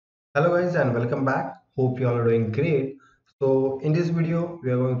Hello guys and welcome back. Hope you all are doing great. So in this video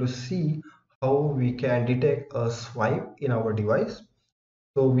we are going to see how we can detect a swipe in our device.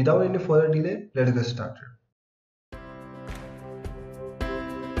 So without any further delay, let's get started.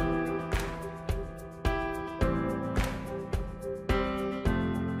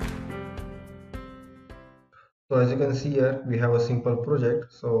 So as you can see here, we have a simple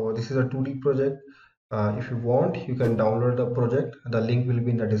project. So this is a 2D project. If you want, you can download the project. The link will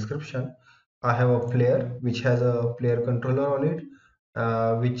be in the description. I have a player which has a player controller on it,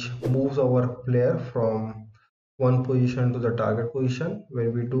 which moves our player from one position to the target position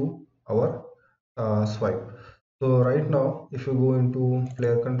when we do our swipe. So right now, if you go into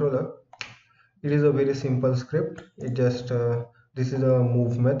player controller, it is a very simple script. It just this is a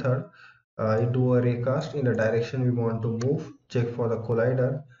move method. It do a recast in the direction we want to move, check for the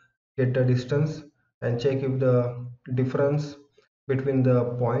collider, get the distance, and check if the difference between the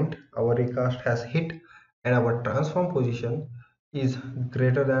point our recast has hit and our transform position is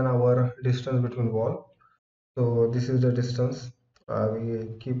greater than our distance between wall. So this is the distance we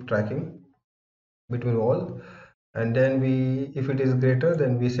keep tracking between wall, and then we, if it is greater,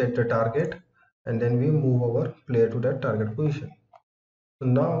 then we set the target and then we move our player to that target position. So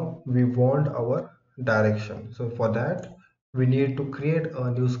now we want our direction. So for that we need to create a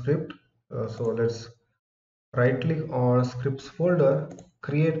new script. So let's right click on scripts folder,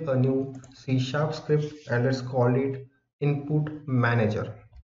 create a new C# script, and let's call it input manager.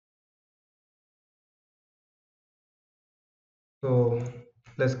 So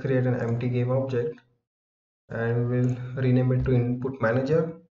let's create an empty game object and we'll rename it to input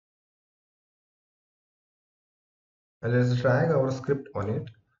manager, and let's drag our script on it.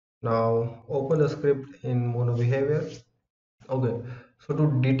 Now open the script in mono behavior. Okay, so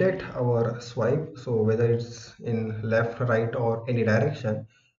to detect our swipe, so whether it's in left, right, or any direction,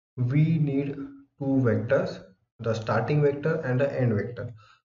 we need two vectors, the starting vector and the end vector.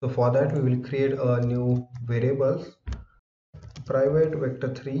 So for that we will create a new variables, private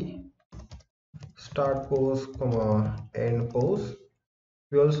vector3 start pose comma end pose.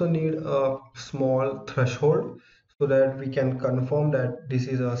 We also need a small threshold so that we can confirm that this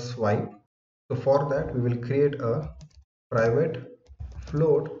is a swipe. So for that we will create a private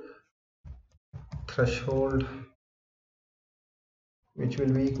float threshold, which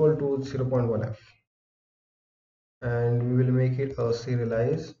will be equal to 0.1f, and we will make it a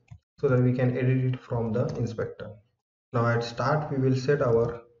serialize so that we can edit it from the inspector. Now at start we will set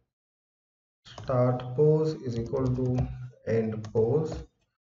our start pose is equal to end pose.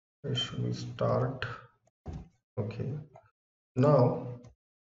 It should be start. Okay, now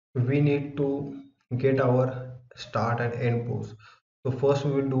we need to get our start and end pose. So first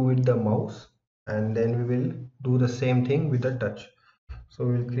we will do with the mouse and then we will do the same thing with the touch. So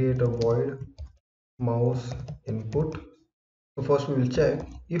we will create a void mouse input. So first we will check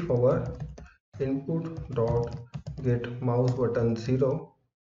if our input dot get mouse button 0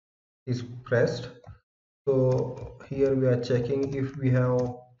 is pressed. So here we are checking if we have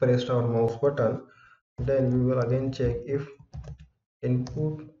pressed our mouse button. Then we will again check if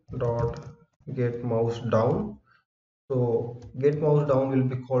input dot get mouse down. So get mouse down will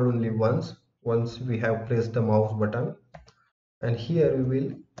be called only once we have pressed the mouse button, and here we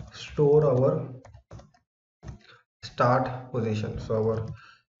will store our start position. So our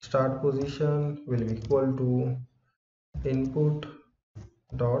start position will be equal to input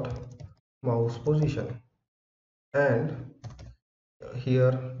dot mouse position, and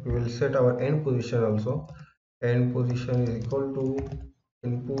here we will set our end position also. End position is equal to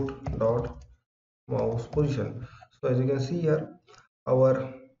input dot mouse position. So as you can see here,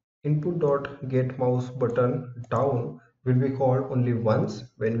 our input dot get mouse button down will be called only once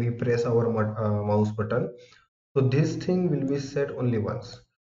when we press our mouse button. So this thing will be set only once.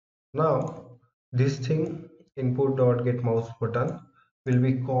 Now this thing input dot get mouse button will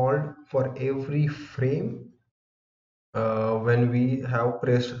be called for every frame when we have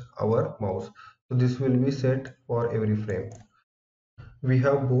pressed our mouse. So this will be set for every frame. We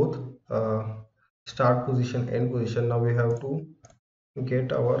have both start position, end position. Now we have to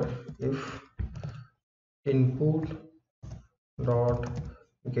get our if input dot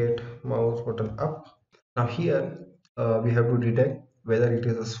get mouse button up. Now here we have to detect whether it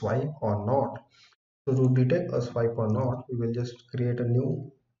is a swipe or not. So to detect a swipe or not, we will just create a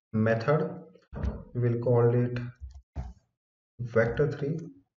new method. We will call it vector3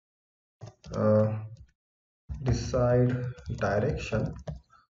 decide direction.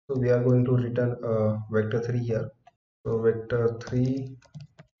 So we are going to return vector3 here. So vector3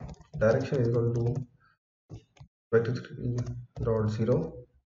 direction is equal to vector3 dot 0,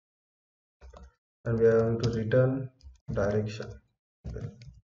 and we are going to return direction. Okay.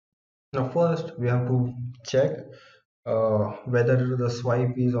 Now first we have to check whether the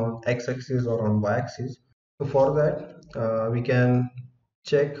swipe is on x-axis or on y-axis. So for that we can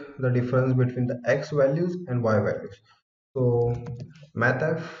check the difference between the x values and y values. So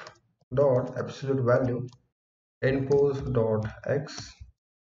mathf dot absolute value endpose dot x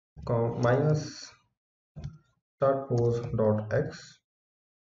minus start pose dot x,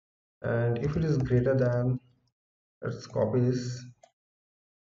 and if it is greater than, let's copy this,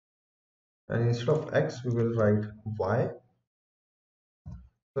 and instead of x we will write y.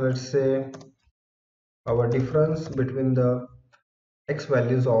 So let's say our difference between the x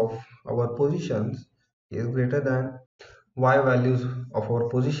values of our positions is greater than y values of our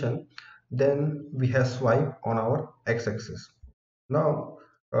position, then we have swipe on our x-axis. Now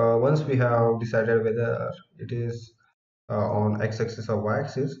once we have decided whether it is on x-axis or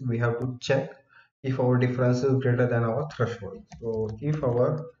y-axis, we have to check if our difference is greater than our threshold. So if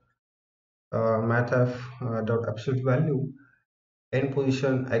our mathf dot absolute value end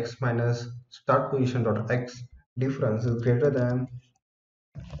position x minus start position dot x difference is greater than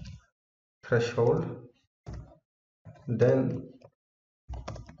threshold, then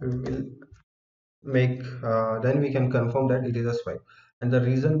we will make then we can confirm that it is a swipe. And the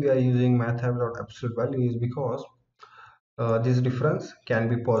reason we are using mathf dot absolute value is because this difference can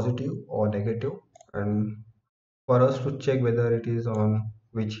be positive or negative, and for us to check whether it is on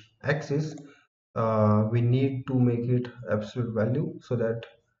which axis, we need to make it absolute value so that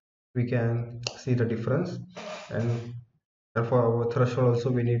we can see the difference, and for our threshold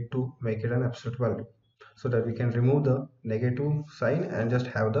also we need to make it an absolute value so that we can remove the negative sign and just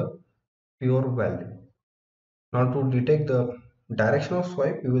have the pure value. Now to detect the direction of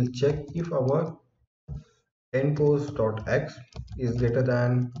swipe, we will check if our end pose dot x is greater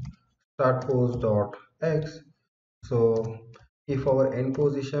than start pose dot x. So if our end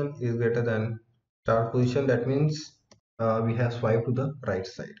position is greater than start position, that means we have swiped to the right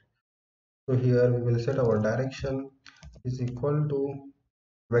side. So here we will set our direction is equal to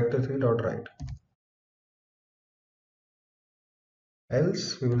vector 3 dot right,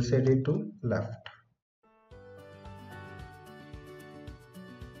 else we will set it to left.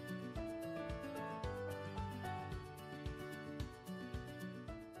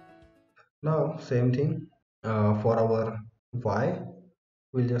 Now same thing for our y,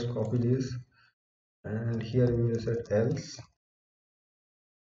 we'll just copy this, and here we will set else.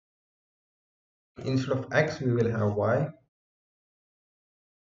 Instead of x we will have y,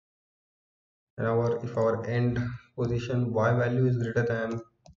 and if our end position y value is greater than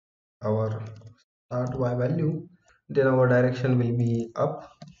our start y value, then our direction will be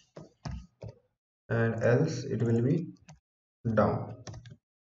up, and else it will be down.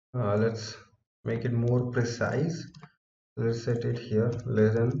 Let's make it more precise. Let's set it here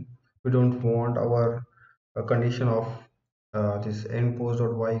less than. We don't want our condition of this end pose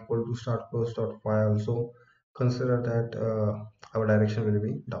dot y equal to start pose dot y also consider that our direction will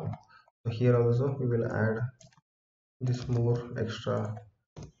be down. So here also we will add this more extra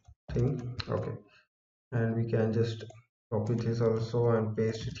thing. Okay, and we can just copy this also and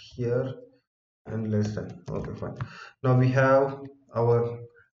paste it here and less than. Okay, fine. Now we have our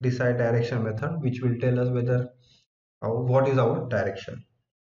decide direction method, which will tell us whether what is our direction.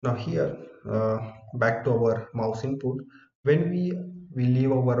 Now here back to our mouse input, when we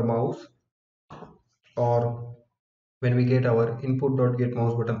leave our mouse, or when we get our input dot get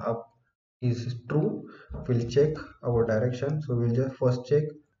mouse button up is true, we'll check our direction. So we'll just first check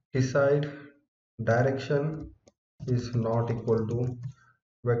decide direction is not equal to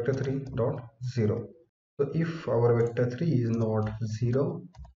vector 3 dot 0. So if our vector 3 is not 0,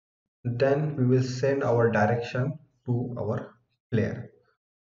 then we will send our direction to our player.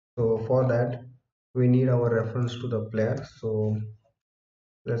 So for that we need our reference to the player. So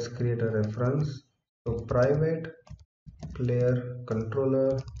let's create a reference. So private player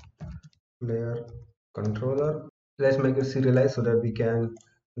controller. Let's make it serialized so that we can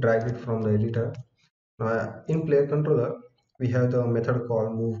drag it from the editor. In player controller we have the method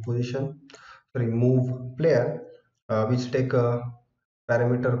called move player, which take a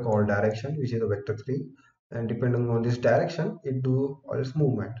parameter called direction, which is a vector 3, and depending on this direction it do all its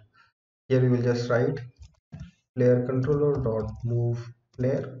movement. Here we will just write player controller dot move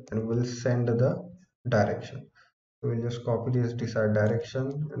player, and we will send the direction. So we'll just copy this desired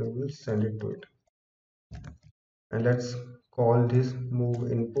direction and we will send it to it. And let's call this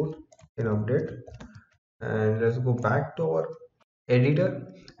move input in update, and let's go back to our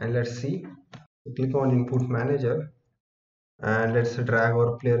editor and let's see. Click on input manager and let's drag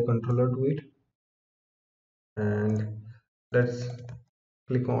our player controller to it. and let's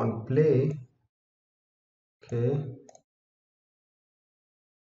click on play. Okay,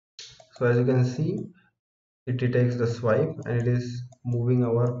 so as you can see, it detects the swipe and it is moving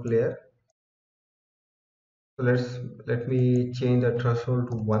our player. So let me change the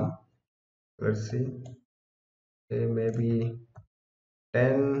threshold to 1. Let's see. Okay, maybe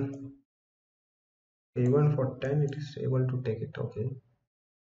 10. Even for 10 it is able to take it. Okay,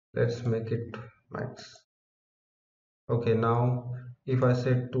 let's make it max. Okay, now if I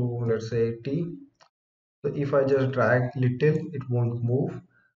set to, let's say, 80, so if I just drag little it won't move,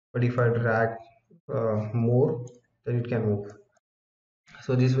 but if I drag more, then it can move.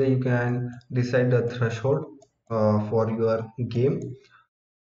 So this way you can decide the threshold for your game.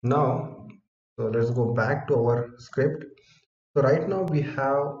 Now, so let's go back to our script. So right now we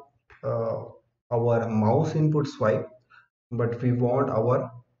have uh, our mouse input swipe, but we want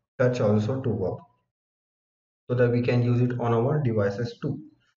our touch also to work, so that we can use it on our devices too.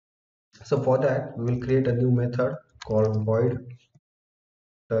 So for that we will create a new method called void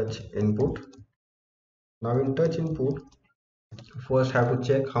touch input. Now in touch input, first have to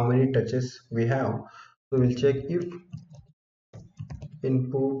check how many touches we have. So we'll check if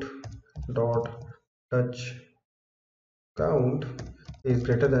input dot touch count is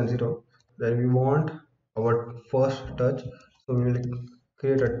greater than 0, then we want our first touch. So we will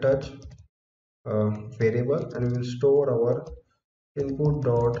create a touch variable and we will store our input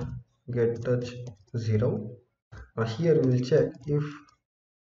dot get touch 0. Here we will check if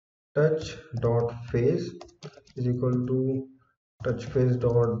touch dot phase is equal to touch phase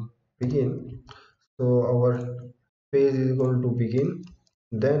dot begin. So our phase is equal to begin,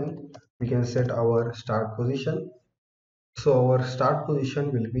 then we can set our start position. So our start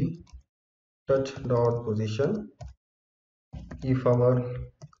position will be touch dot position. If our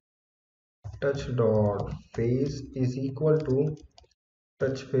touch dot phase is equal to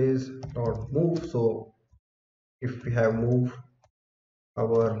touch phase dot move, so if we have moved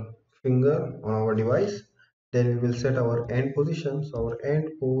our finger on our device, then we will set our end position. So our end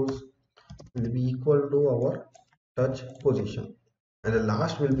pose will be equal to our touch position, and the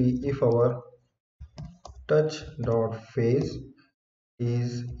last will be if our touch dot phase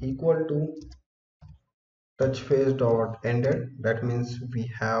is equal to touch phase dot ended. That means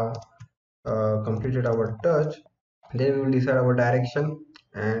we have completed our touch. Then we will decide our direction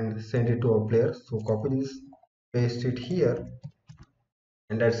and send it to our player. So copy this, paste it here,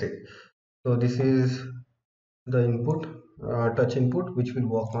 and that's it. So this is the input, touch input, which will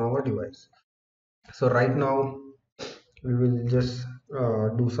work on our device. So right now we will just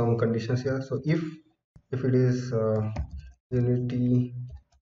do some conditions here. So if it is Unity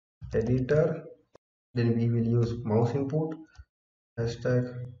editor, then we will use mouse input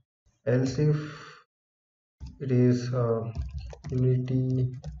hashtag. Else if it is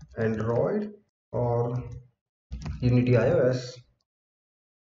Unity Android or Unity iOS,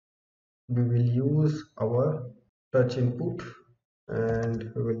 we will use our touch input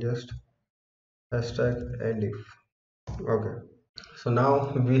and we will just hashtag and if. Okay, so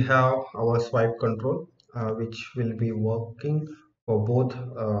now we have our swipe control, which will be working for both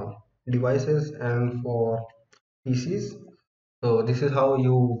devices and for PCs. So this is how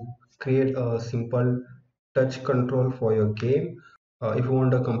you create a simple touch control for your game. If you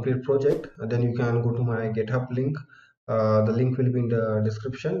want a complete project, then you can go to my GitHub link. The link will be in the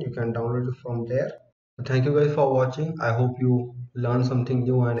description. You can download it from there. Thank you guys for watching. I hope you learned something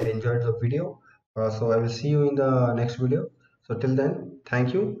new and enjoyed the video. So I will see you in the next video. So till then,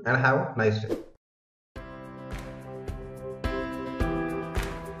 thank you and have a nice day.